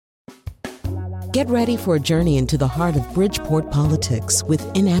Get ready for a journey into the heart of Bridgeport politics with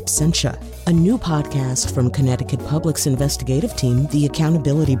In Absentia, a new podcast from Connecticut Public's investigative team, The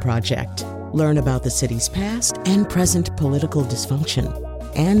Accountability Project. Learn about the city's past and present political dysfunction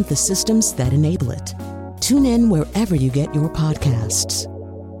and the systems that enable it. Tune in wherever you get your podcasts.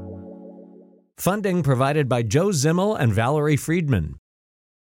 Funding provided by Joe Zimmel and Valerie Friedman.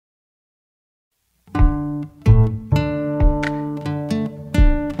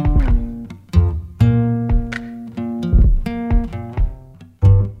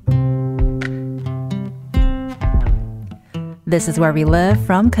 This is Where We Live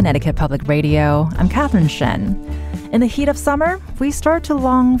from Connecticut Public Radio. I'm Catherine Shen. In the heat of summer, we start to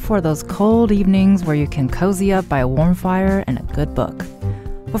long for those cold evenings where you can cozy up by a warm fire and a good book.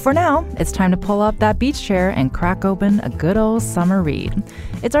 But for now, it's time to pull up that beach chair and crack open a good old summer read.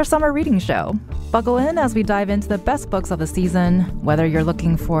 It's our summer reading show. Buckle in as we dive into the best books of the season. Whether you're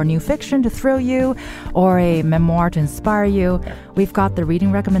looking for new fiction to thrill you or a memoir to inspire you, we've got the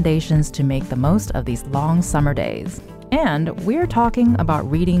reading recommendations to make the most of these long summer days. And we're talking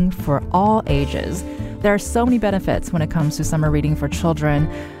about reading for all ages. There are so many benefits when it comes to summer reading for children.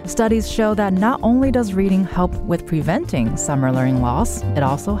 Studies show that not only does reading help with preventing summer learning loss, it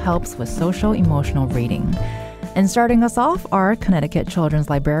also helps with social-emotional reading. And starting us off are Connecticut children's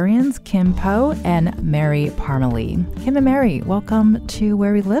librarians Kim Poe and Mary Parmalee. Kim and Mary, welcome to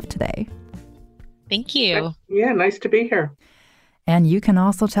Where We Live today. Thank you. Yeah, nice to be here. And you can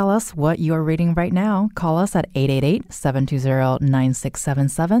also tell us what you're reading right now. Call us at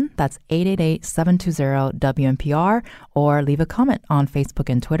 888-720-9677. That's 888-720-WNPR, or leave a comment on Facebook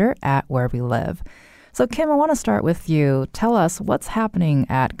and Twitter at Where We Live. So, Kim, I want to start with you. Tell us what's happening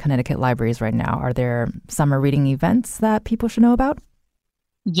at Connecticut libraries right now. Are there summer reading events that people should know about?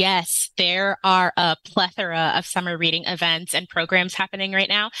 Yes, there are a plethora of summer reading events and programs happening right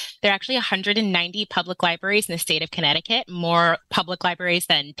now. There are actually 190 public libraries in the state of Connecticut, more public libraries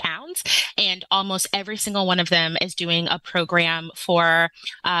than towns, and almost every single one of them is doing a program for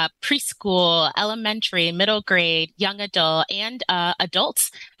preschool, elementary, middle grade, young adult, and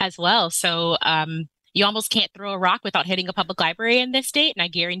adults as well. So you almost can't throw a rock without hitting a public library in this state, and I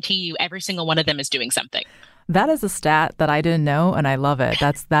guarantee you every single one of them is doing something. That is a stat that I didn't know, and I love it.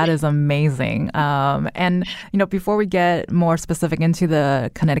 That is amazing. And, before we get more specific into the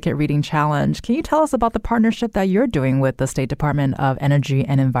Connecticut Reading Challenge, can you tell us about the partnership that you're doing with the State Department of Energy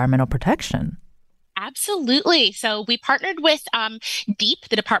and Environmental Protection? Absolutely. So we partnered with DEEP,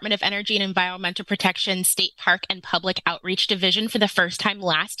 the Department of Energy and Environmental Protection State Park and Public Outreach Division, for the first time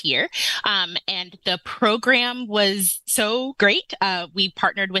last year. And the program was so great. We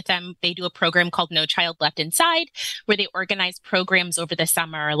partnered with them. They do a program called No Child Left Inside, where they organize programs over the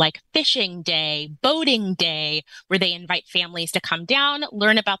summer like fishing day, boating day, where they invite families to come down,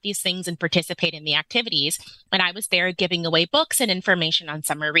 learn about these things, and participate in the activities. And I was there giving away books and information on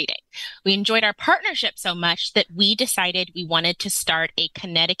summer reading. We enjoyed our partnership so much that we decided we wanted to start a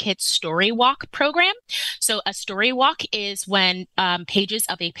Connecticut Story Walk program. So a story walk is when pages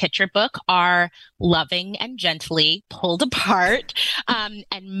of a picture book are loving and gently pulled apart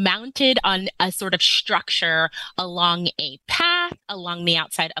and mounted on a sort of structure along a path along the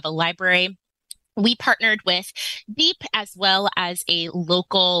outside of a library. We partnered with DEEP as well as a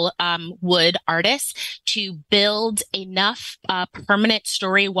local wood artist to build enough permanent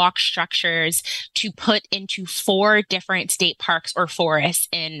story walk structures to put into 4 different state parks or forests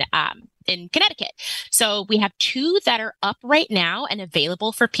in Connecticut. So we have 2 that are up right now and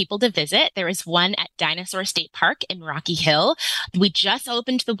available for people to visit. There is one at Dinosaur State Park in Rocky Hill. We just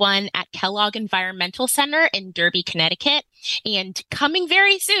opened the one at Kellogg Environmental Center in Derby, Connecticut. And coming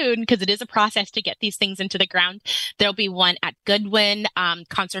very soon, because it is a process to get these things into the ground, there'll be one at Goodwin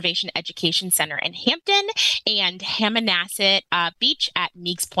Conservation Education Center in Hampton and Hammonasset Beach at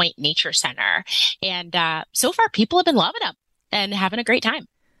Meeks Point Nature Center. And so far, people have been loving them and having a great time.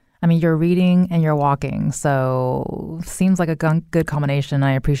 I mean, you're reading and you're walking, so seems like a good combination.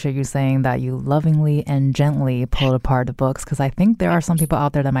 I appreciate you saying that you lovingly and gently pulled apart the books, because I think there are some people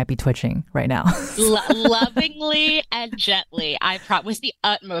out there that might be twitching right now. Lovingly and gently. With the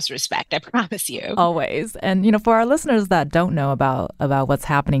utmost respect, I promise you. Always. And, for our listeners that don't know about what's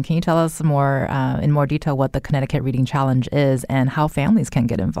happening, can you tell us more in more detail what the Connecticut Reading Challenge is and how families can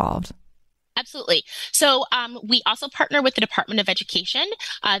get involved? Absolutely. So we also partner with the Department of Education.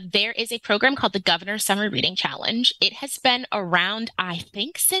 There is a program called the Governor's Summer Reading Challenge. It has been around, I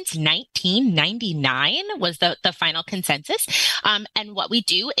think, since 1999 was the final consensus. And what we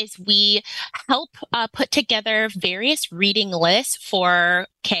do is we help put together various reading lists for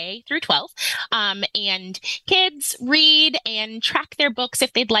K through 12. And kids read and track their books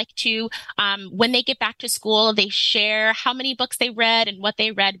if they'd like to. When they get back to school, they share how many books they read and what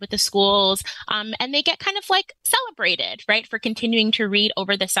they read with the schools. And they get kind of like celebrated, right, for continuing to read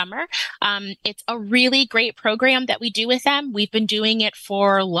over the summer. It's a really great program that we do with them. We've been doing it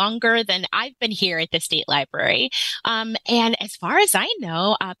for longer than I've been here at the State Library. And as far as I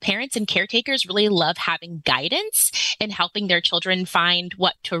know, parents and caretakers really love having guidance and helping their children find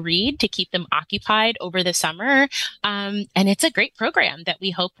what to read to keep them occupied over the summer. And it's a great program that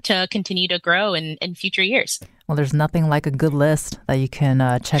we hope to continue to grow in future years. Well, there's nothing like a good list that you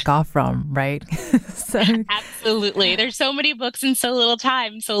can check off from, right? Absolutely. There's so many books in so little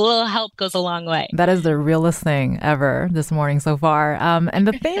time, so a little help goes a long way. That is the realest thing ever this morning so far. And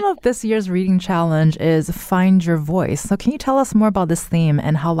the theme of this year's reading challenge is Find Your Voice. So can you tell us more about this theme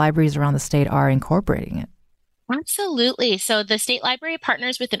and how libraries around the state are incorporating it? Absolutely. So the State Library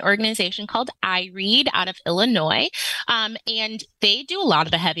partners with an organization called iRead out of Illinois, and they do a lot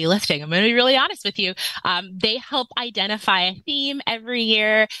of the heavy lifting. I'm going to be really honest with you. They help identify a theme every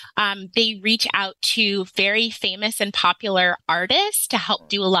year. They reach out to very famous and popular artists to help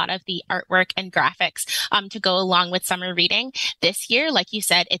do a lot of the artwork and graphics to go along with summer reading. This year, like you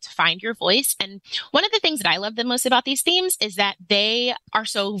said, it's Find Your Voice. And one of the things that I love the most about these themes is that they are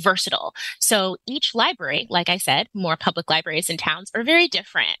so versatile. So each library, like I said, more public libraries in towns are very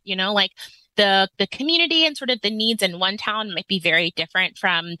different. Like the community and sort of the needs in one town might be very different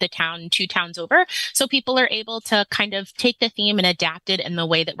from the town 2 towns over. So people are able to kind of take the theme and adapt it in the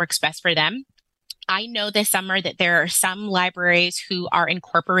way that works best for them. I know this summer that there are some libraries who are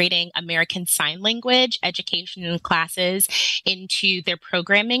incorporating American Sign Language education and classes into their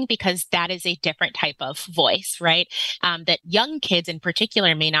programming because that is a different type of voice, right? That young kids in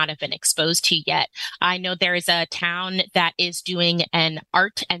particular may not have been exposed to yet. I know there is a town that is doing an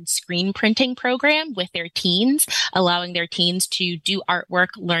art and screen printing program with their teens, allowing their teens to do artwork,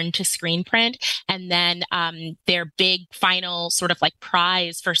 learn to screen print, and then their big final sort of like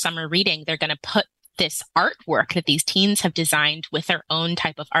prize for summer reading, they're going to put this artwork that these teens have designed with their own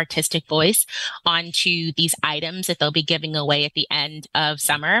type of artistic voice onto these items that they'll be giving away at the end of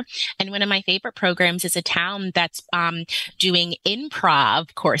summer. And one of my favorite programs is a town that's doing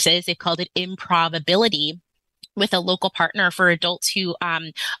improv courses. They've called it Improvability, with a local partner for adults who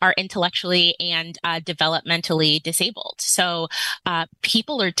are intellectually and developmentally disabled. So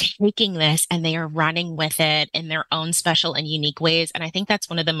people are taking this and they are running with it in their own special and unique ways. And I think that's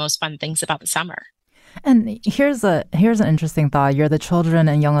one of the most fun things about the summer. And here's an interesting thought. You're the children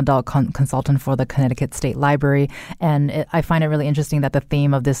and young adult consultant for the Connecticut State Library, and I find it really interesting that the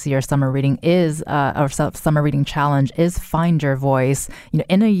theme of this year's summer reading is, or summer reading challenge, is Find Your Voice.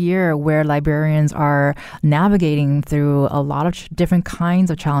 In a year where librarians are navigating through a lot of different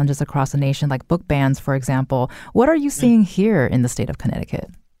kinds of challenges across the nation, like book bans, for example, what are you seeing here in the state of Connecticut?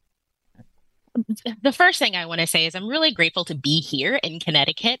 The first thing I want to say is I'm really grateful to be here in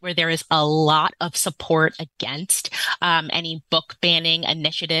Connecticut, where there is a lot of support against any book banning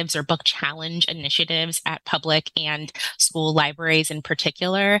initiatives or book challenge initiatives at public and school libraries in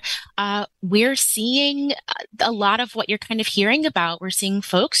particular. We're seeing a lot of what you're kind of hearing about. We're seeing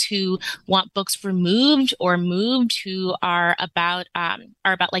folks who want books removed or moved, who are about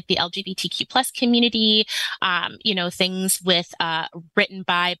like the LGBTQ plus community, things with written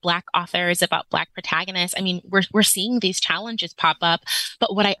by Black authors about Black protagonists. I mean, we're seeing these challenges pop up.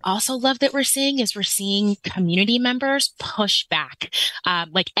 But what I also love that we're seeing community members push back,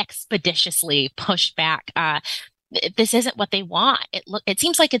 like expeditiously push back. This isn't what they want. It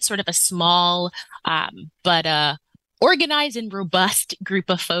seems like it's sort of a small, but organized and robust group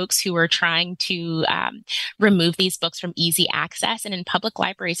of folks who are trying to remove these books from easy access. And in public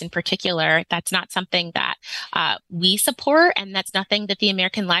libraries in particular, that's not something that we support, and that's nothing that the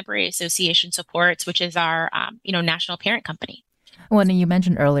American Library Association supports, which is our national parent company. Well, and you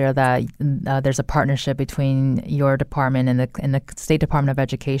mentioned earlier that there's a partnership between your department and the State Department of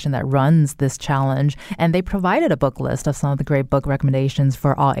Education that runs this challenge, and they provided a book list of some of the great book recommendations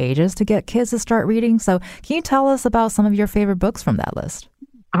for all ages to get kids to start reading. So can you tell us about some of your favorite books from that list?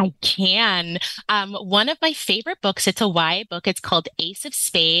 I can. One of my favorite books, it's a YA book. It's called Ace of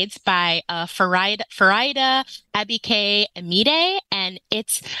Spades by Farida Abike Amide. And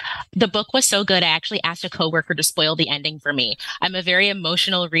the book was so good, I actually asked a coworker to spoil the ending for me. I'm a very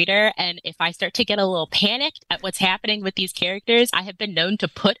emotional reader, and if I start to get a little panicked at what's happening with these characters, I have been known to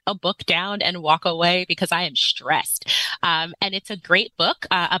put a book down and walk away because I am stressed. And it's a great book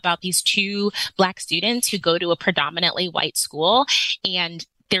about these 2 Black students who go to a predominantly white school, and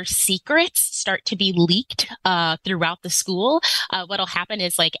their secrets start to be leaked throughout the school. What'll happen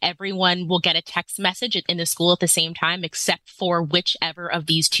is like everyone will get a text message in the school at the same time, except for whichever of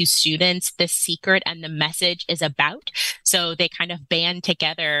these two students the secret and the message is about. So they kind of band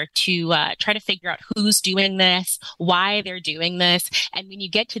together to try to figure out who's doing this, why they're doing this. And when you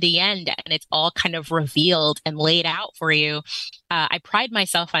get to the end and it's all kind of revealed and laid out for you, I pride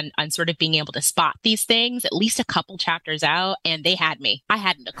myself on sort of being able to spot these things at least a couple chapters out, and they had me. I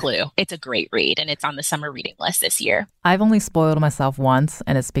hadn't a clue. It's a great read, and it's on the summer reading list this year. I've only spoiled myself once,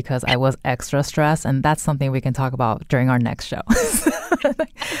 and it's because I was extra stressed, and that's something we can talk about during our next show.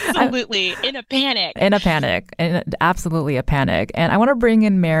 Absolutely. In a panic. In a panic. Absolutely a panic. And I want to bring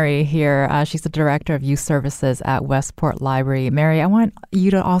in Mary here. She's the Director of Youth Services at Westport Library. Mary, I want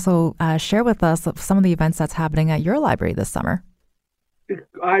you to also share with us some of the events that's happening at your library this summer.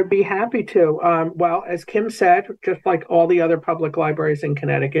 I'd be happy to. Well, as Kim said, just like all the other public libraries in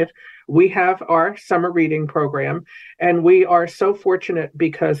Connecticut, we have our summer reading program, and we are so fortunate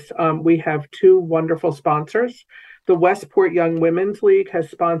because we have two wonderful sponsors. The Westport Young Women's League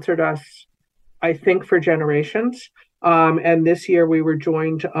has sponsored us, I think, for generations. And this year we were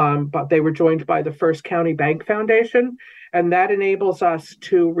joined, but they were joined by the First County Bank Foundation, and that enables us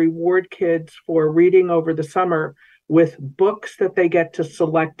to reward kids for reading over the summer with books that they get to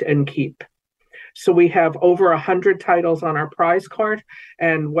select and keep. So we have over 100 titles on our prize card,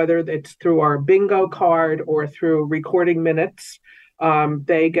 and whether it's through our bingo card or through recording minutes,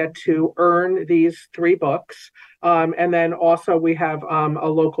 they get to earn these 3 books. And then also we have a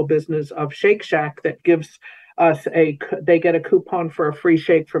local business of Shake Shack that gives us they get a coupon for a free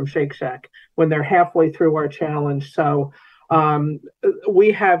shake from Shake Shack when they're halfway through our challenge. So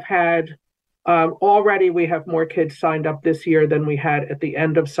we have had already we have more kids signed up this year than we had at the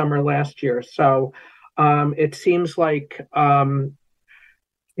end of summer last year. So it seems like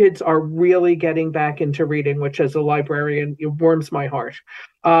kids are really getting back into reading, which as a librarian, it warms my heart.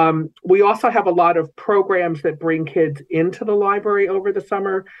 We also have a lot of programs that bring kids into the library over the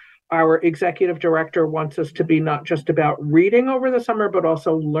summer. Our executive director wants us to be not just about reading over the summer, but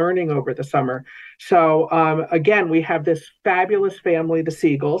also learning over the summer. So again, we have this fabulous family, the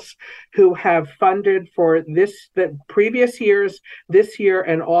Siegels, who have funded for the previous years, this year,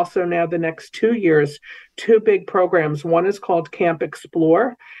 and also now the next 2 years, 2 big programs. One is called Camp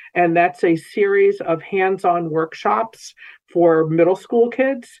Explore, and that's a series of hands-on workshops for middle school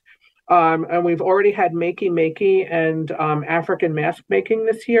kids. And we've already had Makey and African mask making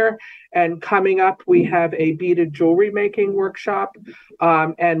this year. And coming up, we have a beaded jewelry making workshop,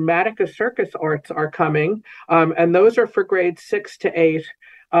 and Matica Circus Arts are coming. And those are for grades 6 to 8.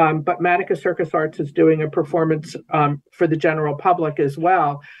 But Matica Circus Arts is doing a performance for the general public as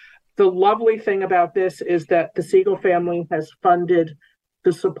well. The lovely thing about this is that the Siegel family has funded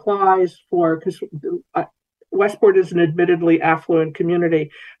the supplies because Westport is an admittedly affluent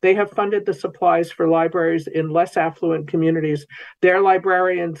community. They have funded the supplies for libraries in less affluent communities. Their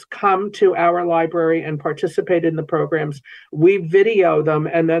librarians come to our library and participate in the programs. We video them,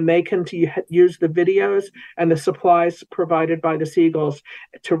 and then they can use the videos and the supplies provided by the Siegels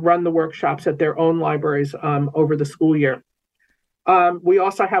to run the workshops at their own libraries over the school year. We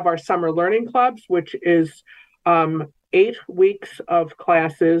also have our summer learning clubs, which is 8 weeks of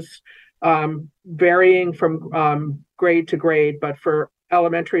classes, varying from grade to grade, but for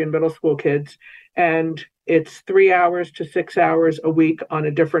elementary and middle school kids. And it's 3 hours to 6 hours a week on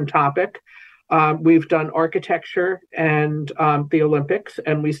a different topic. We've done architecture and the Olympics,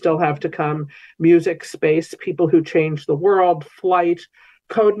 and we still have to come music, space, people who change the world, flight,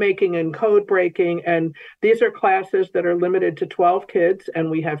 code making and code breaking. And these are classes that are limited to 12 kids, and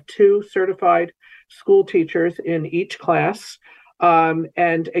we have 2 certified school teachers in each class.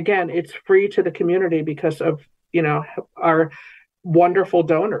 And again, it's free to the community because of, our wonderful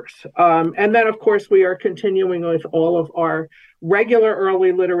donors. And then, of course, we are continuing with all of our regular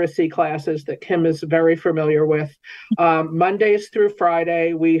early literacy classes that Kim is very familiar with. Mondays through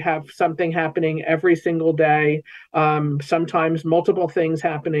Friday, we have something happening every single day, sometimes multiple things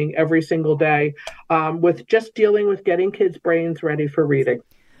happening every single day, with just dealing with getting kids' brains ready for reading.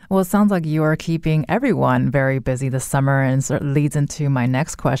 Well, it sounds like you are keeping everyone very busy this summer, and sort of leads into my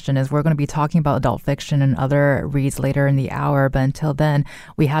next question is we're going to be talking about adult fiction and other reads later in the hour. But until then,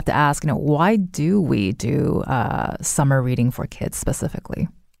 we have to ask, why do we do summer reading for kids specifically?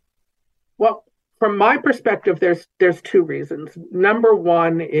 Well, from my perspective, there's 2 reasons. Number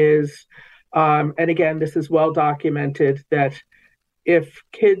one is, and again, this is well documented, that if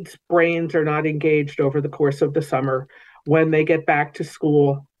kids' brains are not engaged over the course of the summer, when they get back to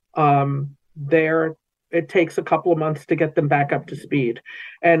school, their it takes a couple of months to get them back up to speed.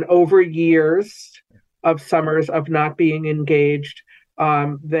 And over years of summers of not being engaged,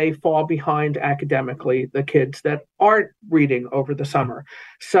 they fall behind academically, the kids that aren't reading over the summer.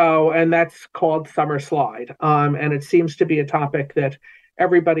 So, and that's called summer slide. And it seems to be a topic that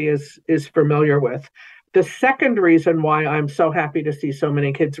everybody is familiar with. The second reason why I'm so happy to see so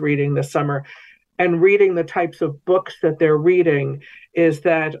many kids reading this summer and reading the types of books that they're reading is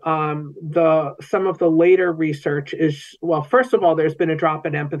that some of the later research is, well, first of all, there's been a drop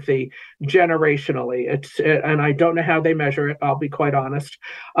in empathy generationally. And I don't know how they measure it, I'll be quite honest.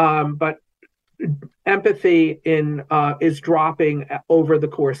 But empathy is dropping over the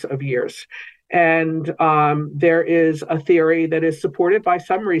course of years. And there is a theory that is supported by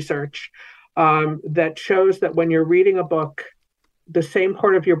some research that shows that when you're reading a book, the same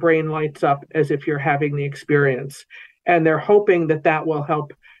part of your brain lights up as if you're having the experience. And they're hoping that that will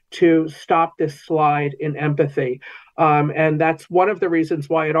help to stop this slide in empathy. And that's one of the reasons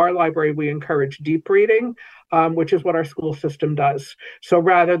why at our library we encourage deep reading, which is what our school system does. So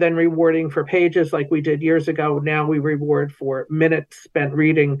rather than rewarding for pages like we did years ago, now we reward for minutes spent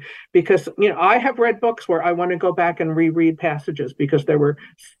reading. Because, I have read books where I want to go back and reread passages because they were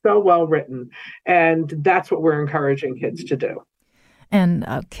so well written. And that's what we're encouraging kids to do. And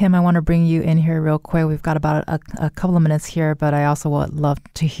Kim, I want to bring you in here real quick. We've got about a couple of minutes here, but I also would love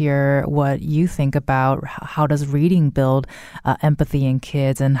to hear what you think about how does reading build empathy in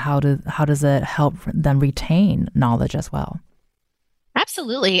kids, and how does it help them retain knowledge as well?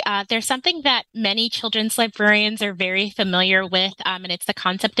 Absolutely. There's something that many children's librarians are very familiar with, and it's the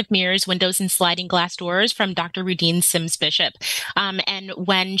concept of mirrors, windows, and sliding glass doors from Dr. Rudine Sims Bishop. And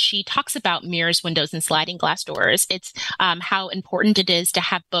when she talks about mirrors, windows, and sliding glass doors, it's how important it is to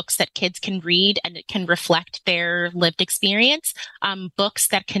have books that kids can read and it can reflect their lived experience, books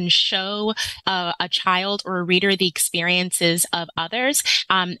that can show a child or a reader the experiences of others,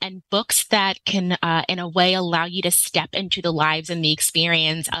 and books that can, in a way, allow you to step into the lives and the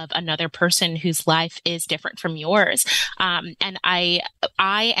experience of another person whose life is different from yours. And I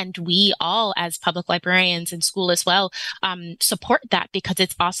and we all as public librarians in school as well support that, because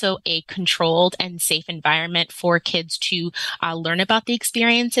it's also a controlled and safe environment for kids to learn about the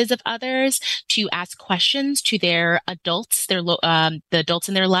experiences of others, to ask questions to their adults, the adults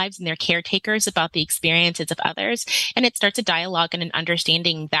in their lives and their caretakers about the experiences of others. And it starts a dialogue and an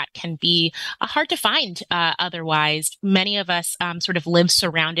understanding that can be hard to find otherwise. Many of us sort of live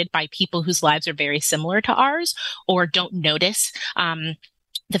surrounded by people whose lives are very similar to ours, or don't notice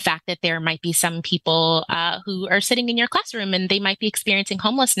the fact that there might be some people who are sitting in your classroom and they might be experiencing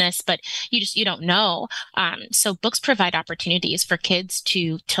homelessness, but you don't know. So books provide opportunities for kids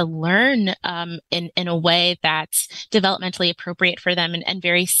to learn in a way that's developmentally appropriate for them and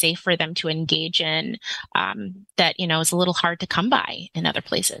very safe for them to engage in, that is a little hard to come by in other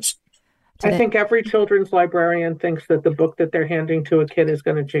places. I think every children's librarian thinks that the book that they're handing to a kid is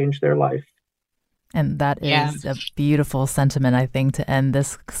going to change their life. And that is a beautiful sentiment, I think, to end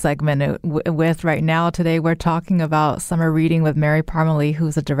this segment with. Right now, today, we're talking about summer reading with Mary Parmalee,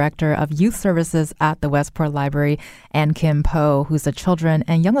 who's the director of youth services at the Westport Library, and Kim Poe, who's a children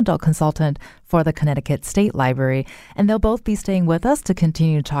and young adult consultant for the Connecticut State Library. And they'll both be staying with us to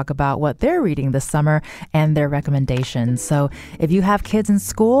continue to talk about what they're reading this summer and their recommendations. So if you have kids in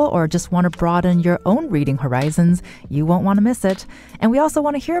school or just want to broaden your own reading horizons, you won't want to miss it. And we also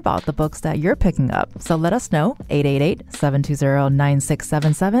want to hear about the books that you're picking up. So let us know,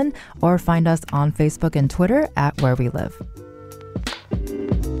 888-720-9677, or find us on Facebook and Twitter at Where We Live.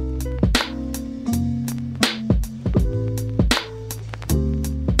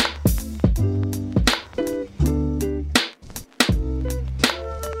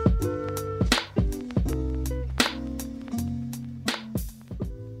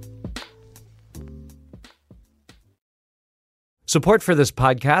 Support for this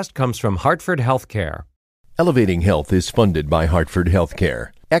podcast comes from Hartford Healthcare. Elevating Health is funded by Hartford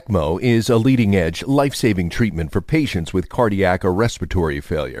Healthcare. ECMO is a leading-edge, life-saving treatment for patients with cardiac or respiratory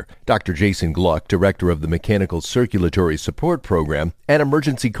failure. Dr. Jason Gluck, director of the Mechanical Circulatory Support Program and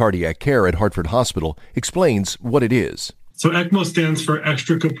Emergency Cardiac Care at Hartford Hospital, explains what it is. So ECMO stands for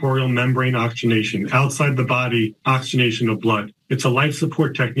extracorporeal membrane oxygenation, outside the body oxygenation of blood. It's a life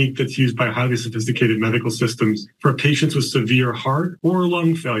support technique that's used by highly sophisticated medical systems for patients with severe heart or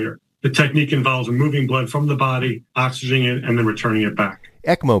lung failure. The technique involves removing blood from the body, oxygenating it, and then returning it back.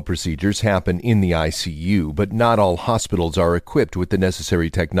 ECMO procedures happen in the ICU, but not all hospitals are equipped with the necessary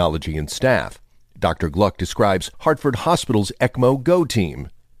technology and staff. Dr. Gluck describes Hartford Hospital's ECMO Go team.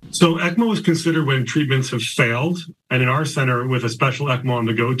 So ECMO is considered when treatments have failed. And in our center, with a special ECMO on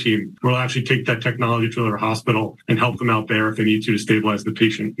the go team, we'll actually take that technology to their hospital and help them out there if they need to stabilize the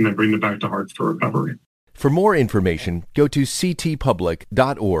patient and then bring them back to Heart for recovery. For more information, go to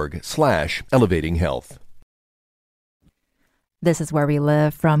ctpublic.org/elevatinghealth. This is Where We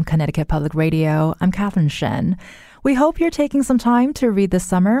Live from Connecticut Public Radio. I'm Catherine Shen. We hope you're taking some time to read this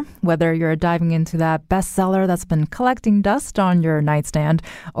summer, whether you're diving into that bestseller that's been collecting dust on your nightstand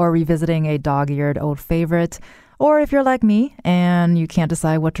or revisiting a dog-eared old favorite. Or if you're like me and you can't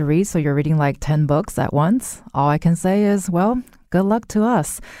decide what to read, so you're reading like 10 books at once, all I can say is, well, good luck to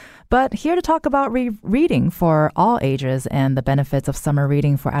us. But here to talk about reading for all ages and the benefits of summer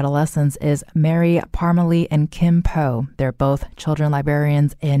reading for adolescents is Mary Parmalee and Kim Poe. They're both children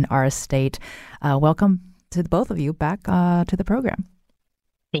librarians in our state. Welcome to both of you back to the program.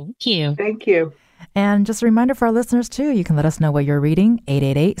 Thank you. Thank you. And just a reminder for our listeners, too, you can let us know what you're reading,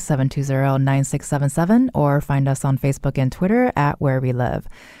 888-720-9677, or find us on Facebook and Twitter at Where We Live.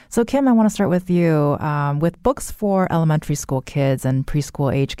 So, Kim, I want to start with you. With books for elementary school kids and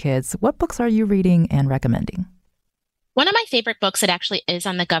preschool age kids, what books are you reading and recommending? One of my favorite books that actually is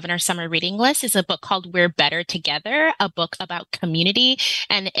on the Governor's Summer Reading List is a book called We're Better Together, a book about community.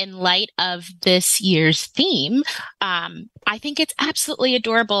 And in light of this year's theme, I think it's absolutely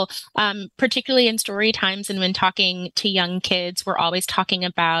adorable, particularly in story times and when talking to young kids. We're always talking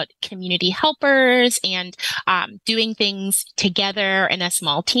about community helpers and doing things together in a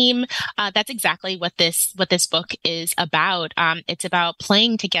small team. That's exactly what this book is about. It's about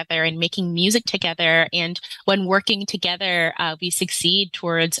playing together and making music together. And when working together, we succeed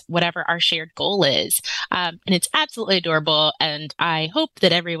towards whatever our shared goal is. And it's absolutely adorable. And I hope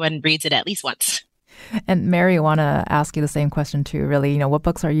that everyone reads it at least once. And Mary, I want to ask you the same question too, really. What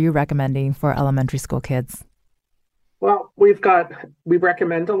books are you recommending for elementary school kids? Well, we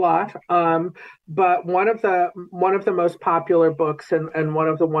recommend a lot, but one of the most popular books and one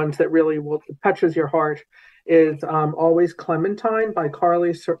of the ones that really touches your heart is Always Clementine by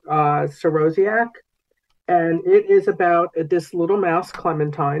Carly Sorosiak. And it is about this little mouse,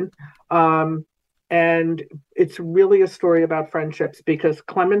 Clementine. And it's really a story about friendships because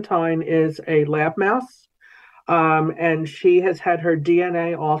Clementine is a lab mouse. And she has had her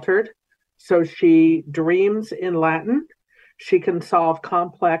DNA altered. So she dreams in Latin. She can solve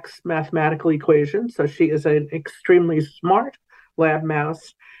complex mathematical equations. So she is an extremely smart lab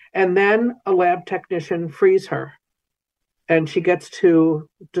mouse. And then a lab technician frees her. And she gets to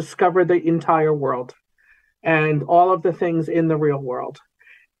discover the entire world and all of the things in the real world.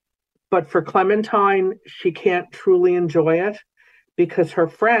 But for Clementine, she can't truly enjoy it because her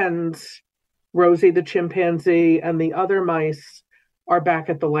friends, Rosie the chimpanzee and the other mice, are back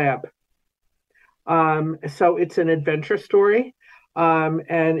at the lab. So it's an adventure story,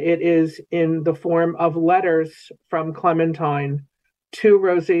 and it is in the form of letters from Clementine to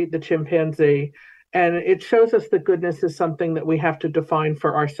Rosie the chimpanzee. And it shows us that goodness is something that we have to define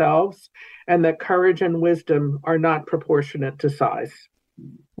for ourselves and that courage and wisdom are not proportionate to size.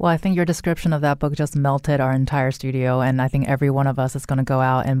 Well, I think your description of that book just melted our entire studio, and I think every one of us is going to go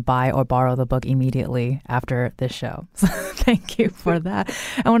out and buy or borrow the book immediately after this show. So thank you for that.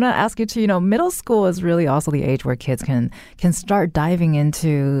 I want to ask you too, middle school is really also the age where kids can start diving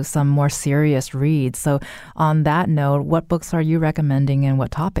into some more serious reads. So on that note, what books are you recommending and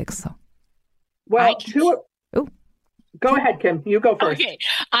what topics? Well, go ahead, Kim. You go first. Okay.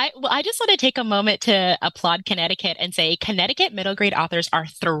 I just want to take a moment to applaud Connecticut and say Connecticut middle grade authors are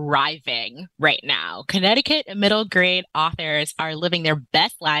thriving right now. Connecticut middle grade authors are living their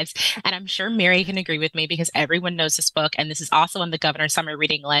best lives. And I'm sure Mary can agree with me because everyone knows this book. And this is also on the Governor's Summer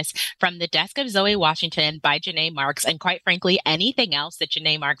Reading List, From the Desk of Zoe Washington by Janae Marks. And quite frankly, anything else that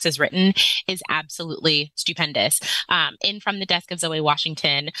Janae Marks has written is absolutely stupendous. In From the Desk of Zoe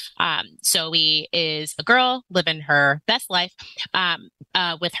Washington, Zoe is a girl living her best life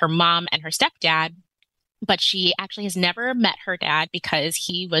with her mom and her stepdad. But she actually has never met her dad because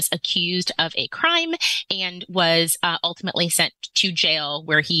he was accused of a crime and was ultimately sent to jail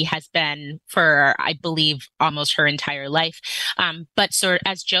where he has been for, I believe, almost her entire life. But sort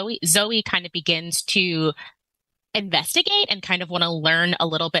of as Zoe kind of begins to investigate and kind of want to learn a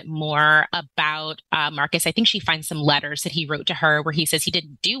little bit more about Marcus. I think she finds some letters that he wrote to her where he says he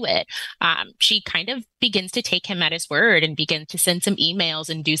didn't do it. She kind of begins to take him at his word and begin to send some emails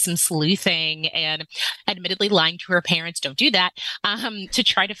and do some sleuthing and admittedly lying to her parents, don't do that, to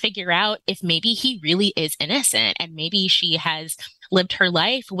try to figure out if maybe he really is innocent and maybe she has lived her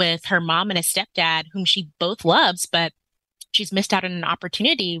life with her mom and a stepdad whom she both loves, but she's missed out on an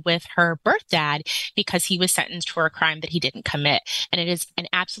opportunity with her birth dad because he was sentenced for a crime that he didn't commit. And it is an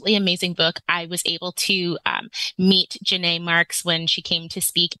absolutely amazing book. I was able to meet Janae Marks when she came to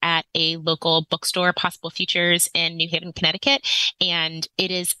speak at a local bookstore, Possible Futures in New Haven, Connecticut. And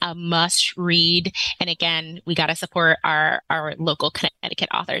it is a must read. And again, we got to support our local Connecticut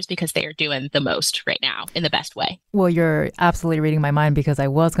authors because they are doing the most right now in the best way. Well, you're absolutely reading my mind because I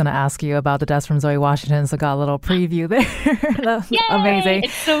was going to ask you about The Deaths from Zoe Washington, so got a little preview there. That's amazing.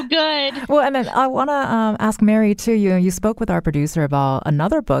 It's so good. Well, and then I want to ask Mary, too. You spoke with our producer about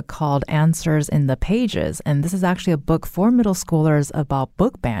another book called Answers in the Pages, and this is actually a book for middle schoolers about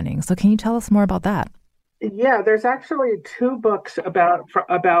book banning. So can you tell us more about that? Yeah, there's actually 2 books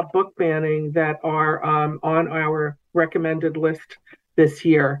about book banning that are on our recommended list this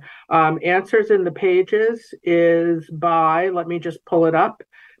year. Answers in the Pages is by, let me just pull it up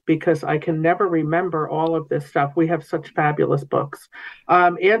because I can never remember all of this stuff. We have such fabulous books.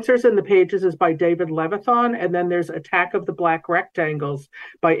 Answers in the Pages is by David Levithon, and then there's Attack of the Black Rectangles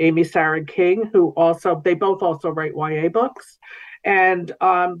by Amy Sarah King, they both also write YA books. And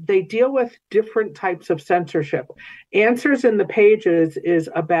they deal with different types of censorship. Answers in the Pages is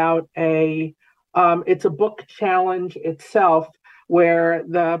about it's a book challenge itself where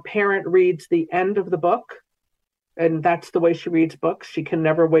the parent reads the end of the book. And that's the way she reads books. She can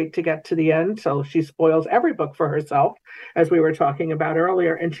never wait to get to the end. So she spoils every book for herself, as we were talking about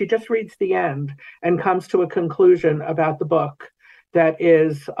earlier. And she just reads the end and comes to a conclusion about the book that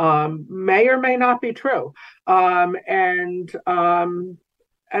is may or may not be true.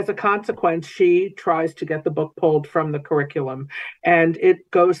 As a consequence, she tries to get the book pulled from the curriculum. And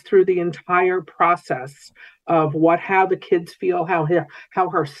it goes through the entire process of how the kids feel, how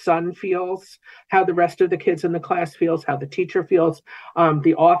her son feels, how the rest of the kids in the class feels, how the teacher feels.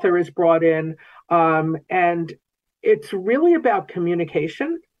 The author is brought in. And it's really about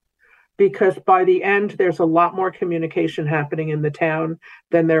communication, because by the end, there's a lot more communication happening in the town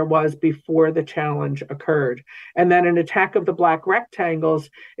than there was before the challenge occurred. And then in Attack of the Black Rectangles,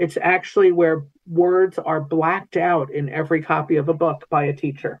 it's actually where words are blacked out in every copy of a book by a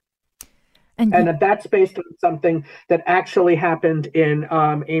teacher. And that's based on something that actually happened in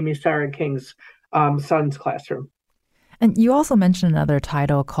Amy Sarah King's son's classroom. And you also mentioned another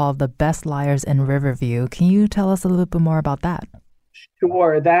title called The Best Liars in Riverview. Can you tell us a little bit more about that?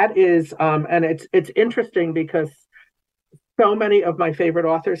 Sure. That is, and it's interesting because so many of my favorite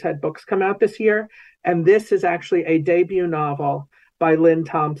authors had books come out this year. And this is actually a debut novel by Lynn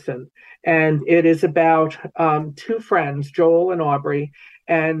Thompson. And it is about 2 friends, Joel and Aubrey.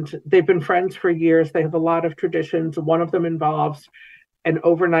 And they've been friends for years. They have a lot of traditions. One of them involves an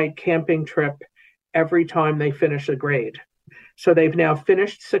overnight camping trip every time they finish a grade. So they've now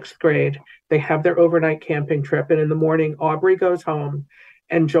finished 6th grade. They have their overnight camping trip. And in the morning, Aubrey goes home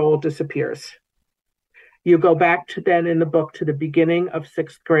and Joel disappears. You go back to then in the book to the beginning of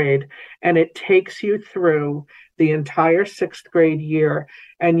 6th grade, and it takes you through the entire 6th grade year.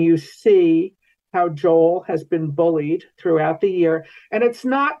 And you see how Joel has been bullied throughout the year. And it's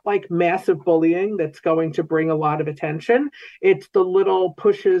not like massive bullying that's going to bring a lot of attention. It's the little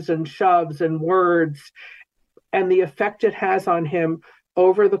pushes and shoves and words and the effect it has on him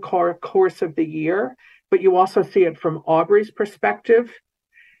over the course of the year. But you also see it from Aubrey's perspective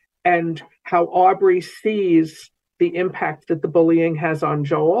and how Aubrey sees the impact that the bullying has on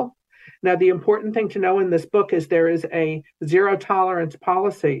Joel. Now, the important thing to know in this book is there is a 0 tolerance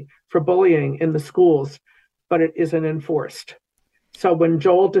policy for bullying in the schools, but it isn't enforced. So when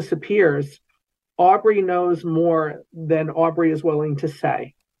Joel disappears, Aubrey knows more than Aubrey is willing to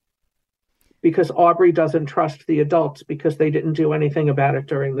say, because Aubrey doesn't trust the adults because they didn't do anything about it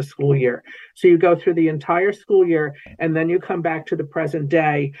during the school year. So you go through the entire school year and then you come back to the present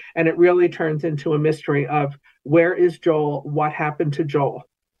day, and it really turns into a mystery of where is Joel? What happened to Joel?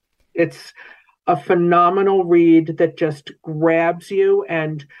 It's a phenomenal read that just grabs you.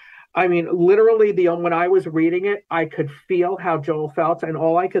 And I mean, literally, when I was reading it, I could feel how Joel felt. And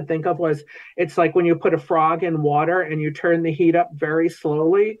all I could think of was, it's like when you put a frog in water and you turn the heat up very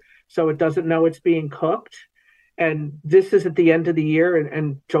slowly so it doesn't know it's being cooked. And this is at the end of the year,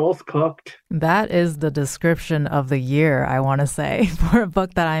 and Joel's cooked. That is the description of the year, I want to say, for a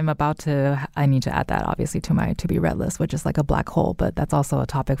book that I need to add that, obviously, to my to-be read list, which is like a black hole, but that's also a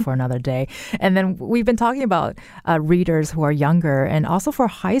topic for another day. And then we've been talking about readers who are younger, and also for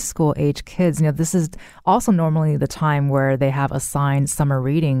high school age kids. You know, this is also normally the time where they have assigned summer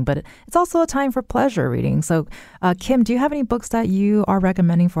reading, but it's also a time for pleasure reading. So, Kim, do you have any books that you are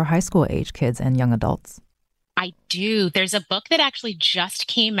recommending for high school age kids and young adults? I do. There's a book that actually just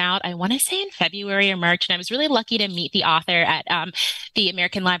came out, I want to say in February or March, and I was really lucky to meet the author at the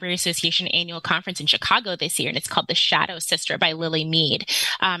American Library Association annual conference in Chicago this year, and it's called The Shadow Sister by Lily Mead.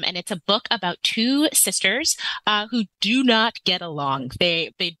 And it's a book about two sisters who do not get along.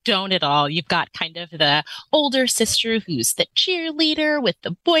 They don't at all. You've got kind of the older sister who's the cheerleader with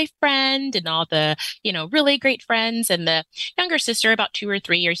the boyfriend and all the, really great friends, and the younger sister, about 2 or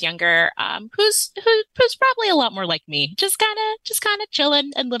 3 years younger, who's probably a lot more like me, just kind of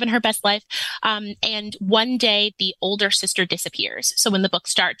chilling and living her best life. And one day the older sister disappears. So when the book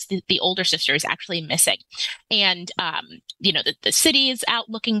starts, the older sister is actually missing. And, the city is out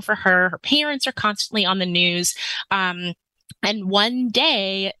looking for her. Her parents are constantly on the news. And one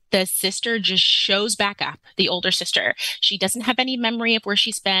day, the sister just shows back up, the older sister. She doesn't have any memory of where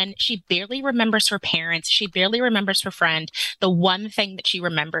she's been. She barely remembers her parents. She barely remembers her friend. The one thing that she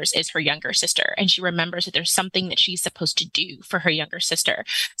remembers is her younger sister. And she remembers that there's something that she's supposed to do for her younger sister.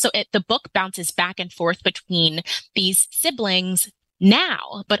 So the book bounces back and forth between these siblings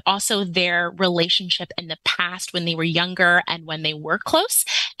now, but also their relationship in the past when they were younger and when they were close,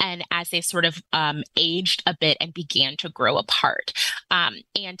 and as they sort of aged a bit and began to grow apart.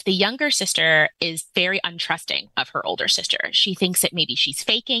 And the younger sister is very untrusting of her older sister. She thinks that maybe she's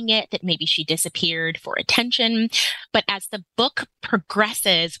faking it, that maybe she disappeared for attention. But as the book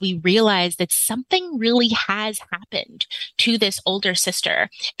progresses, we realize that something really has happened to this older sister,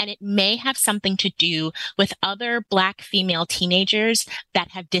 and it may have something to do with other Black female teenagers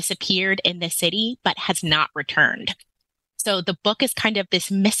that have disappeared in the city but has not returned. So the book is kind of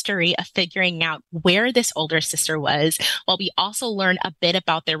this mystery of figuring out where this older sister was, while we also learn a bit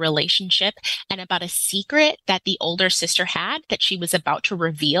about their relationship and about a secret that the older sister had that she was about to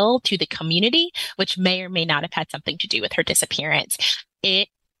reveal to the community, which may or may not have had something to do with her disappearance. It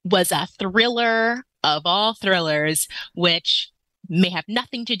was a thriller of all thrillers, which may have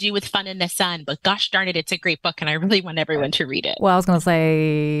nothing to do with Fun in the Sun, but gosh darn it, it's a great book, and I really want everyone to read it. Well, I was going to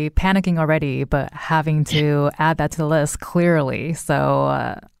say panicking already, but having to add that to the list clearly. So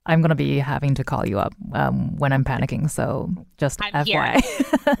I'm going to be having to call you up when I'm panicking. So just I'm FYI.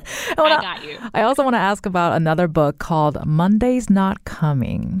 I got you. I also want to ask about another book called Monday's Not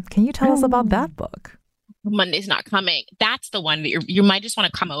Coming. Can you tell us about that book? Monday's Not Coming. That's the one that you might just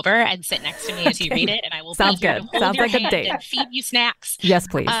want to come over and sit next to me as you read it, and I will Sounds be here good. to hold Sounds your like a hand date. and feed you snacks. Yes,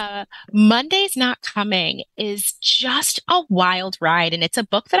 please. Monday's Not Coming is just a wild ride, and it's a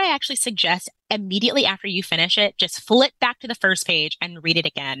book that I actually suggest immediately after you finish it, just flip back to the first page and read it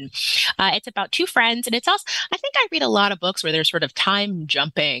again. It's about two friends, and it's also, I think I read a lot of books where there's sort of time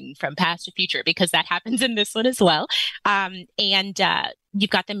jumping from past to future, because that happens in this one as well. You've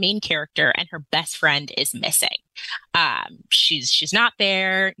got the main character, and her best friend is missing. She's not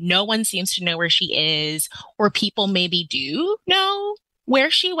there. No one seems to know where she is, or people maybe do know where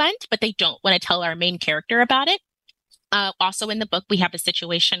she went, but they don't want to tell our main character about it. Also in the book, we have a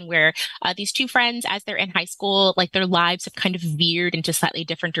situation where these two friends, as they're in high school, like their lives have kind of veered into slightly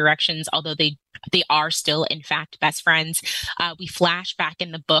different directions, although they are still, in fact, best friends. We flash back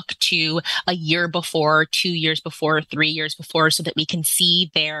in the book to a year before, 2 years before, 3 years before, so that we can see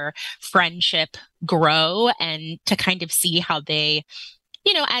their friendship grow and to kind of see how they,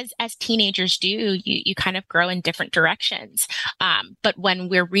 as teenagers do, you kind of grow in different directions. But when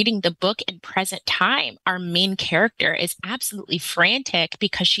we're reading the book in present time, our main character is absolutely frantic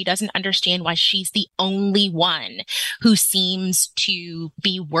because she doesn't understand why she's the only one who seems to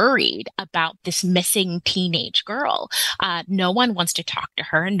be worried about this missing teenage girl. No one wants to talk to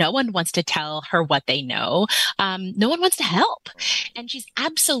her. No one wants to tell her what they know. No one wants to help. And she's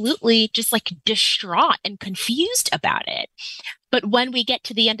absolutely just like distraught and confused about it. But when we get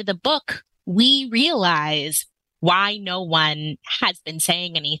to the end of the book, we realize why no one has been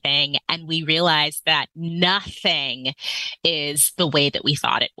saying anything. And we realize that nothing is the way that we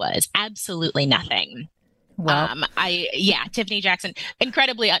thought it was. Absolutely nothing. Well, Tiffany Jackson,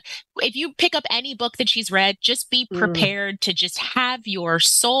 incredibly. If you pick up any book that she's read, just be prepared to just have your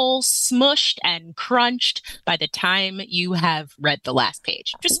soul smushed and crunched by the time you have read the last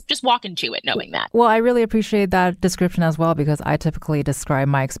page. Just walk into it knowing that. Well, I really appreciate that description as well, because I typically describe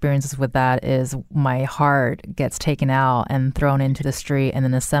my experiences with that is my heart gets taken out and thrown into the street, and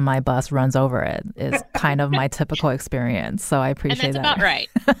then a semi bus runs over it. Is kind of my typical experience. So I appreciate that. And that's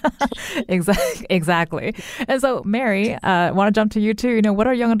about right. Exactly. And so, Mary, I want to jump to you too. What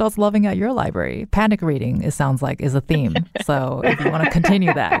are young adults loving at your library? Panic reading, it sounds like, is a theme. So if you want to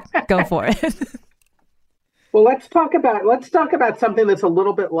continue that, go for it. Well, let's talk about something that's a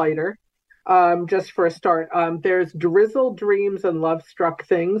little bit lighter. Just for a start, there's Drizzle Dreams and Love Struck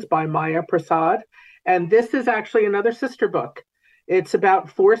Things by Maya Prasad. And this is actually another sister book. It's about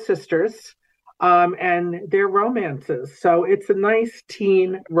four sisters and their romances. So it's a nice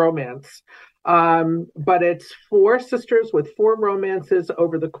teen romance. But it's four sisters with four romances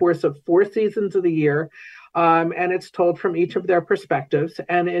over the course of 4 seasons of the year. And it's told from each of their perspectives.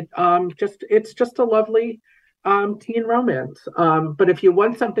 And it's just a lovely teen romance. But if you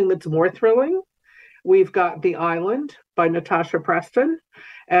want something that's more thrilling, we've got The Island by Natasha Preston.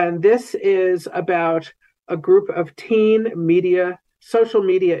 And this is about a group of social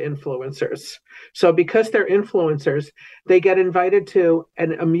media influencers. So because they're influencers, they get invited to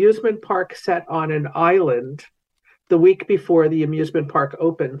an amusement park set on an island the week before the amusement park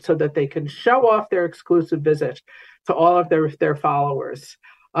opens so that they can show off their exclusive visit to all of their followers.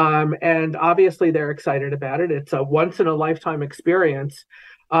 And obviously they're excited about it. It's a once in a lifetime experience.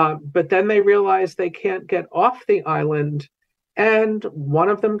 But then they realize they can't get off the island and one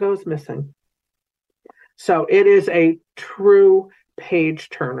of them goes missing. So it is a true page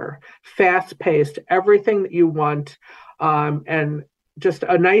turner, fast paced, everything that you want, and just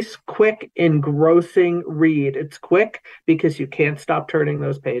a nice, quick, engrossing read. It's quick because you can't stop turning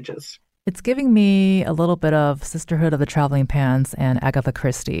those pages. It's giving me a little bit of Sisterhood of the Traveling Pants and Agatha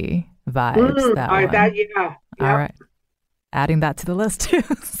Christie vibes. Yeah. All right. Adding that to the list too.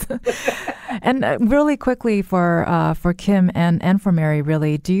 And really quickly for Kim and for Mary,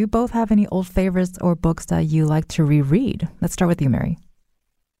 really, do you both have any old favorites or books that you like to reread? Let's start with you, Mary.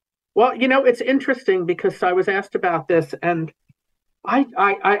 Well, it's interesting because I was asked about this, and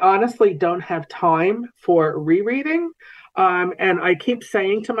I honestly don't have time for rereading. And I keep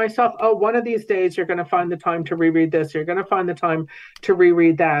saying to myself, oh, one of these days you're going to find the time to reread this. You're going to find the time to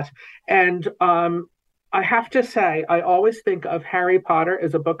reread that. And I have to say, I always think of Harry Potter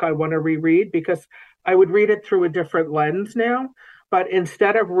as a book I want to reread because I would read it through a different lens now. But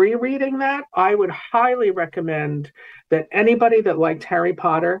instead of rereading that, I would highly recommend that anybody that liked Harry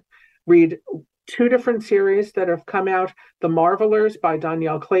Potter read two different series that have come out, The Marvelers by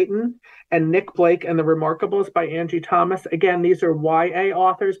Danielle Clayton and Nick Blake and the Remarkables by Angie Thomas. Again, these are YA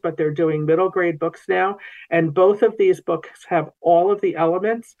authors, but they're doing middle grade books now. And both of these books have all of the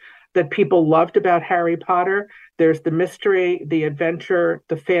elements that people loved about Harry Potter. There's the mystery, the adventure,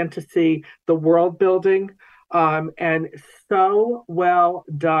 the fantasy, the world building, and so well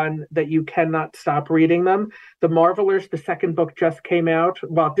done that you cannot stop reading them. The Marvelers, the second book just came out.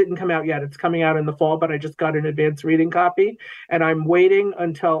 Well, it didn't come out yet. It's coming out in the fall, but I just got an advanced reading copy, and I'm waiting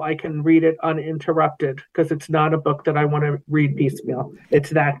until I can read it uninterrupted because it's not a book that I want to read piecemeal.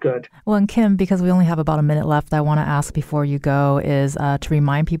 It's that good. Well, and Kim, because we only have about a minute left, I want to ask before you go is to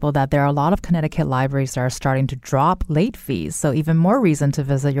remind people that there are a lot of Connecticut libraries that are starting to drop late fees. So even more reason to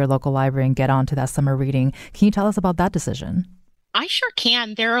visit your local library and get onto that summer reading. Can you tell us about that decision? I sure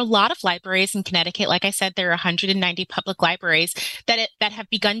can. There are a lot of libraries in Connecticut. Like I said, there are 190 public libraries that have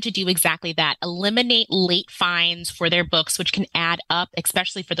begun to do exactly that. Eliminate late fines for their books, which can add up,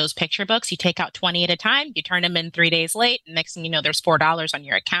 especially for those picture books. You take out 20 at a time, you turn them in 3 days late, and next thing you know, there's $4 on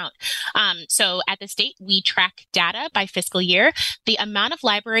your account. So at the state, we track data by fiscal year. The amount of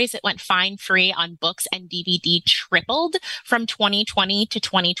libraries that went fine-free on books and DVD tripled from 2020 to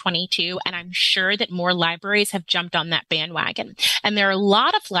 2022, and I'm sure that more libraries have jumped on that bandwagon. And there are a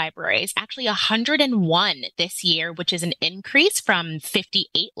lot of libraries, actually 101 this year, which is an increase from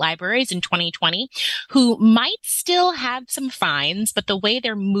 58 libraries in 2020, who might still have some fines, but the way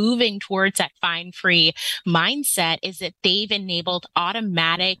they're moving towards that fine-free mindset is that they've enabled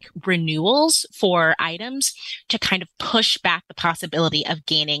automatic renewals for items to kind of push back the possibility of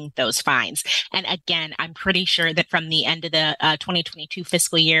gaining those fines. And again, I'm pretty sure that from the end of the 2022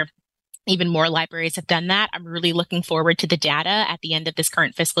 fiscal year, even more libraries have done that. I'm really looking forward to the data at the end of this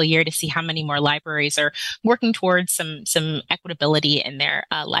current fiscal year to see how many more libraries are working towards some equitability in their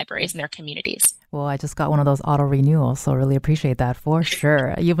libraries and their communities. Well, I just got one of those auto renewals, so really appreciate that for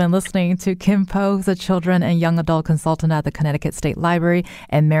sure. You've been listening to Kim Poe, who's a children and young adult consultant at the Connecticut State Library,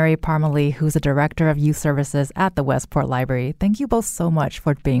 and Mary Parmalee, who's a director of youth services at the Westport Library. Thank you both so much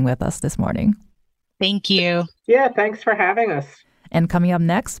for being with us this morning. Thank you. Yeah, thanks for having us. And coming up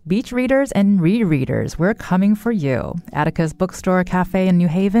next, beach readers and rereaders. We're coming for you. Atticus Bookstore Cafe in New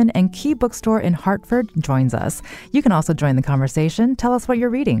Haven and Key Bookstore in Hartford joins us. You can also join the conversation. Tell us what you're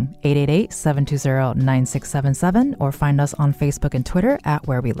reading. 888-720-9677 or find us on Facebook and Twitter at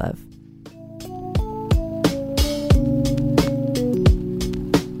Where We Live.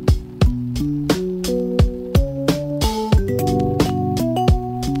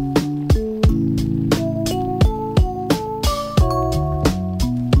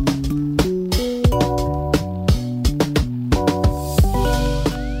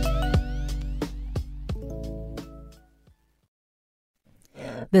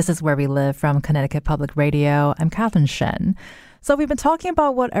 This is Where We Live from Connecticut Public Radio. I'm Catherine Shen. So we've been talking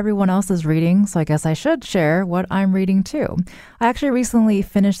about what everyone else is reading, so I guess I should share what I'm reading too. I actually recently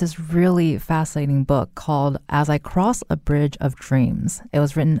finished this really fascinating book called As I Cross a Bridge of Dreams. It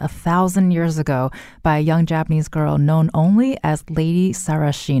was written 1,000 years ago by a young Japanese girl known only as Lady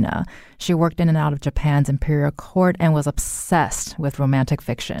Sarashina. She worked in and out of Japan's imperial court and was obsessed with romantic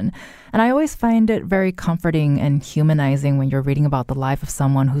fiction. And I always find it very comforting and humanizing when you're reading about the life of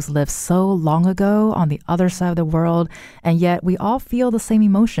someone who's lived so long ago on the other side of the world, and yet we all feel the same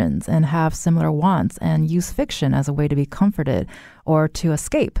emotions and have similar wants and use fiction as a way to be comforted or to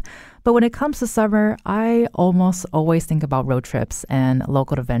escape. But when it comes to summer, I almost always think about road trips and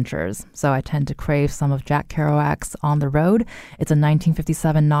local adventures. So I tend to crave some of Jack Kerouac's On the Road. It's a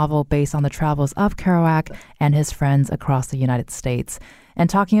 1957 novel based on the travels of Kerouac and his friends across the United States. And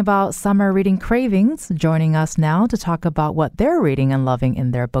talking about summer reading cravings, joining us now to talk about what they're reading and loving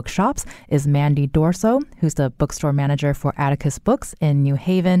in their bookshops is Mandy Dorso, who's the bookstore manager for Atticus Books in New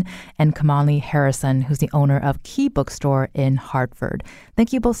Haven, and Kamali Harrison, who's the owner of Key Bookstore in Hartford.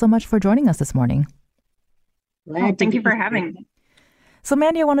 Thank you both so much for joining us this morning. Thank you for having me. So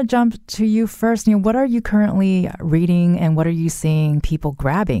Mandy, I want to jump to you first. What are you currently reading and what are you seeing people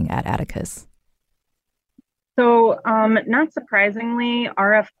grabbing at Atticus? So, not surprisingly,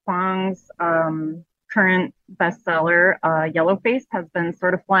 R.F. Kuang's current bestseller, Yellowface, has been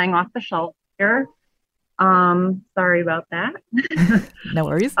sort of flying off the shelf here. Sorry about that. No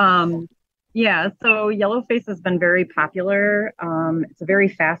worries. Yeah, so Yellowface has been very popular. It's a very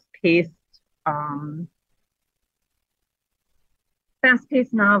fast-paced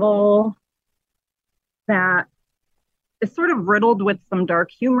novel that is sort of riddled with some dark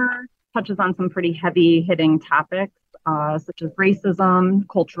humor, touches on some pretty heavy-hitting topics, such as racism,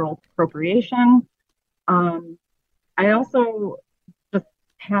 cultural appropriation. I also just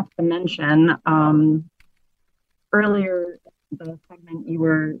have to mention, earlier in the segment, you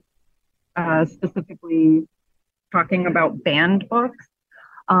were specifically talking about banned books.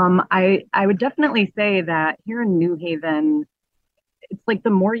 I would definitely say that here in New Haven, it's like the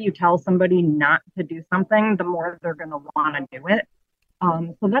more you tell somebody not to do something, the more they're going to want to do it.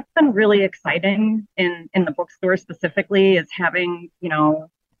 So that's been really exciting in the bookstore specifically, is having,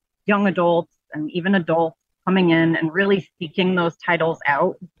 young adults and even adults coming in and really seeking those titles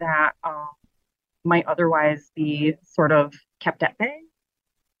out that might otherwise be sort of kept at bay.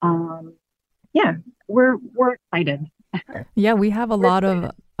 Yeah, we're excited. Yeah, we have a lot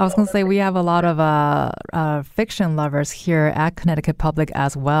of fiction lovers here at Connecticut Public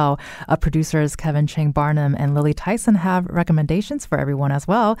as well. Producers Kevin Chang Barnum and Lily Tyson have recommendations for everyone as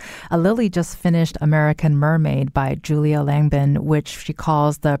well. Lily just finished American Mermaid by Julia Langbin, which she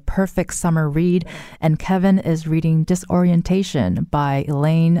calls the perfect summer read. And Kevin is reading Disorientation by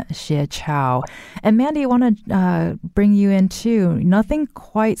Elaine Xie Chow. And Mandy, I want to bring you in too. Nothing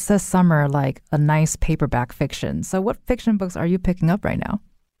quite says summer like a nice paperback fiction. So what fiction books are you picking up right now?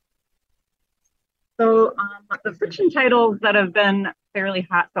 So the fiction titles that have been fairly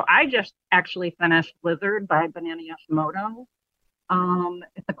hot. So I just actually finished Blizzard by Banana Yoshimoto.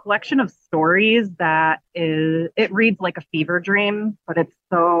 It's a collection of stories it reads like a fever dream, but it's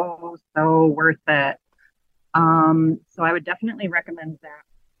so worth it. So I would definitely recommend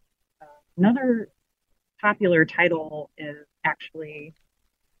that. Another popular title is actually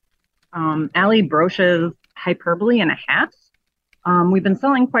Ali Broch's Hyperbole and a Half. We've been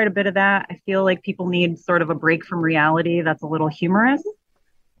selling quite a bit of that. I feel like people need sort of a break from reality that's a little humorous.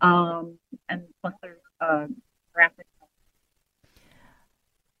 And plus there's graphic.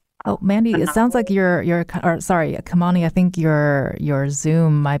 Oh, Mandy, it sounds like Kamani, I think your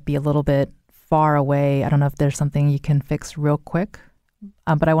Zoom might be a little bit far away. I don't know if there's something you can fix real quick.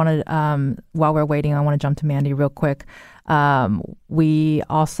 But I wanted, while we're waiting, I want to jump to Mandy real quick. We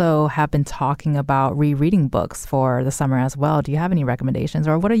also have been talking about rereading books for the summer as well. Do you have any recommendations,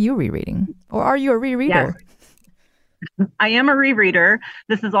 or what are you rereading? Or are you a rereader? Yes. I am a rereader.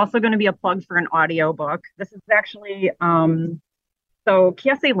 This is also going to be a plug for an audiobook. This is actually, so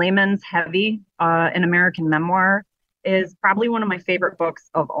Kiese Lehman's Heavy, an American memoir, is probably one of my favorite books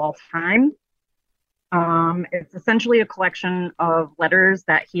of all time. It's essentially a collection of letters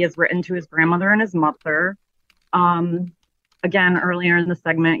that he has written to his grandmother and his mother. Again, earlier in the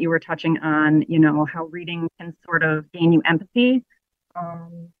segment, you were touching on, how reading can sort of gain you empathy.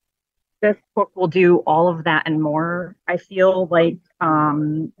 This book will do all of that and more. I feel like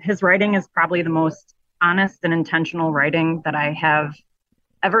his writing is probably the most honest and intentional writing that I have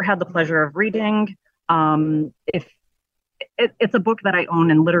ever had the pleasure of reading. It's a book that I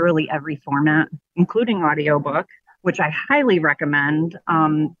own in literally every format, including audiobook. which I highly recommend,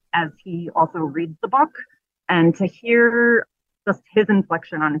 as he also reads the book. And to hear just his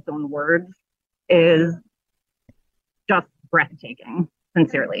inflection on his own words is just breathtaking,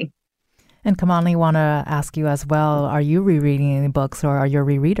 sincerely. And Kamali, want to ask you as well, are you rereading any books or are you a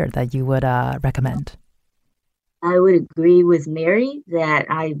rereader that you would recommend? I would agree with Mary that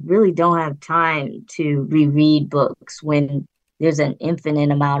I really don't have time to reread books when there's an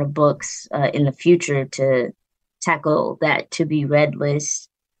infinite amount of books in the future to tackle that to be read list.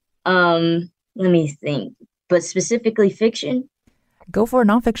 Let me think, but specifically fiction. Go for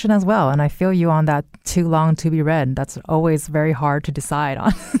nonfiction as well. And I feel you on that too long to be read. That's always very hard to decide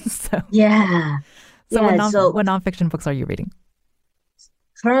on. Yeah. What nonfiction books are you reading?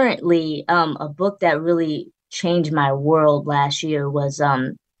 Currently, a book that really changed my world last year was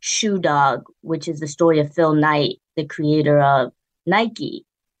Shoe Dog, which is the story of Phil Knight, the creator of Nike.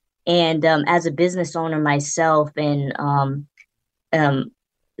 And as a business owner myself and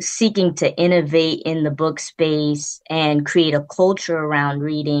seeking to innovate in the book space and create a culture around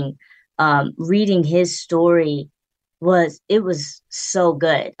reading, reading his story was so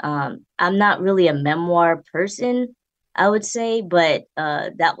good. I'm not really a memoir person, I would say, but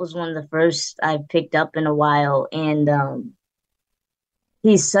that was one of the first I've picked up in a while. And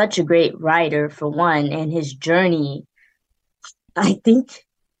he's such a great writer, for one, and his journey, I think,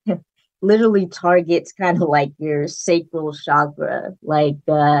 literally targets kind of like your sacral chakra. Like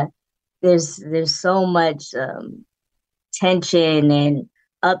there's so much tension and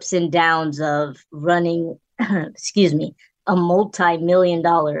ups and downs of running, excuse me, a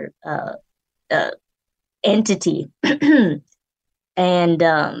multi-million-dollar entity. And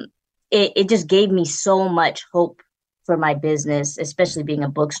it just gave me so much hope for my business, especially being a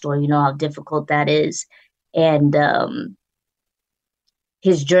bookstore. You know how difficult that is. And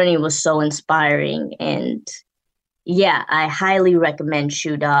his journey was so inspiring. And yeah, I highly recommend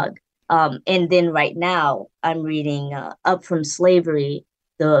Shoe Dog. And then right now I'm reading Up From Slavery,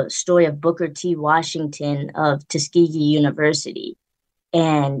 the story of Booker T. Washington of Tuskegee University.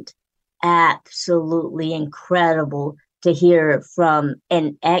 And absolutely incredible to hear from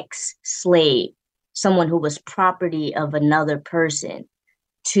an ex-slave, someone who was property of another person,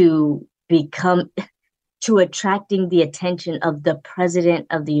 to attracting the attention of the President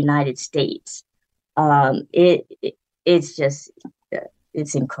of the United States. It's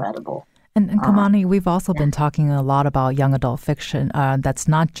incredible. And Kamani, we've also been talking a lot about young adult fiction that's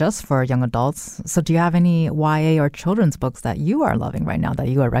not just for young adults. So do you have any YA or children's books that you are loving right now that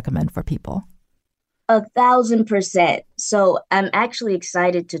you would recommend for people? 1,000%. So I'm actually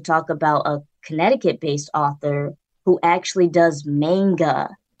excited to talk about a Connecticut-based author who actually does manga.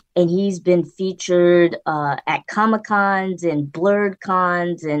 And he's been featured at Comic-Cons and Blurred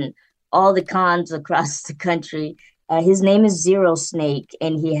Cons and all the cons across the country. His name is Zero Snake,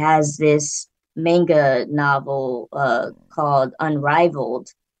 and he has this manga novel called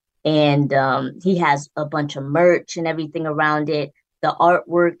Unrivaled. And he has a bunch of merch and everything around it. The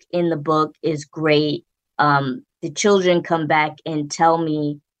artwork in the book is great. The children come back and tell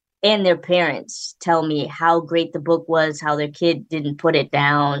me, and their parents tell me how great the book was, how their kid didn't put it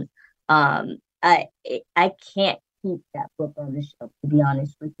down. I can't keep that book on the shelf, to be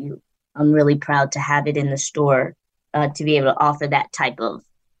honest with you. I'm really proud to have it in the store, to be able to offer that type of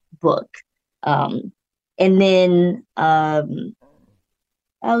book. And then I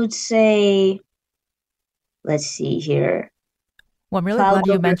would say, let's see here. Well, I'm really glad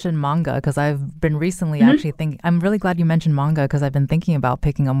you mentioned manga because I've been recently actually thinking. I'm really glad you mentioned manga because I've been thinking about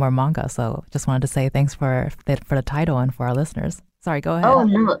picking up more manga. So just wanted to say thanks for the title and for our listeners. Sorry, go ahead.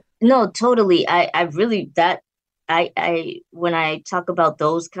 Oh no, totally. I really when I talk about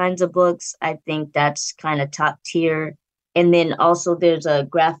those kinds of books, I think that's kind of top tier. And then also there's a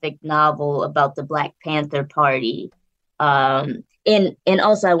graphic novel about the Black Panther Party. And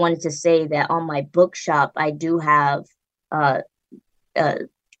also I wanted to say that on my bookshop, I do have a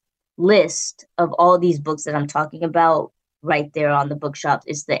list of all these books that I'm talking about right there on the bookshop.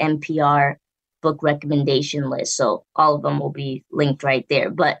 It's the NPR book recommendation list. So all of them will be linked right there.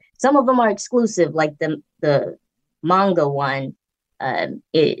 But some of them are exclusive, like the manga one.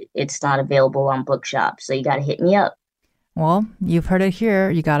 It's not available on bookshop. So you got to hit me up. Well, you've heard it here.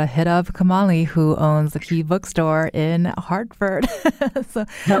 You got to hit up Kamali, who owns the Key Bookstore in Hartford.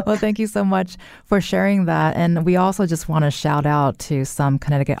 Well, thank you so much for sharing that. And we also just want to shout out to some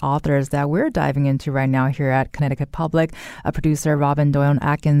Connecticut authors that we're diving into right now here at Connecticut Public. Producer Robin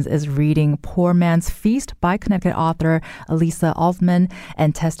Doyon-Atkins is reading Poor Man's Feast by Connecticut author Elisa Altman.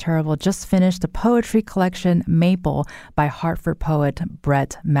 And Tess Terrible just finished the poetry collection Maple by Hartford poet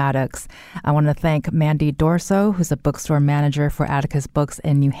Brett Maddox. I want to thank Mandy Dorso, who's a bookstore manager for Atticus Books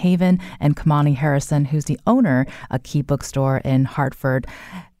in New Haven, and Kamani Harrison, who's the owner of Key Bookstore in Hartford.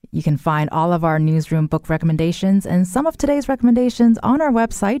 You can find all of our newsroom book recommendations and some of today's recommendations on our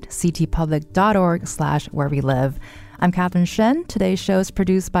website, ctpublic.org/where we live. I'm Catherine Shen. Today's show is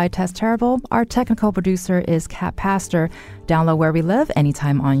produced by Tess Terrible. Our technical producer is Kat Pastor. Download Where We Live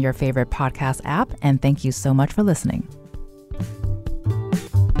anytime on your favorite podcast app, and thank you so much for listening.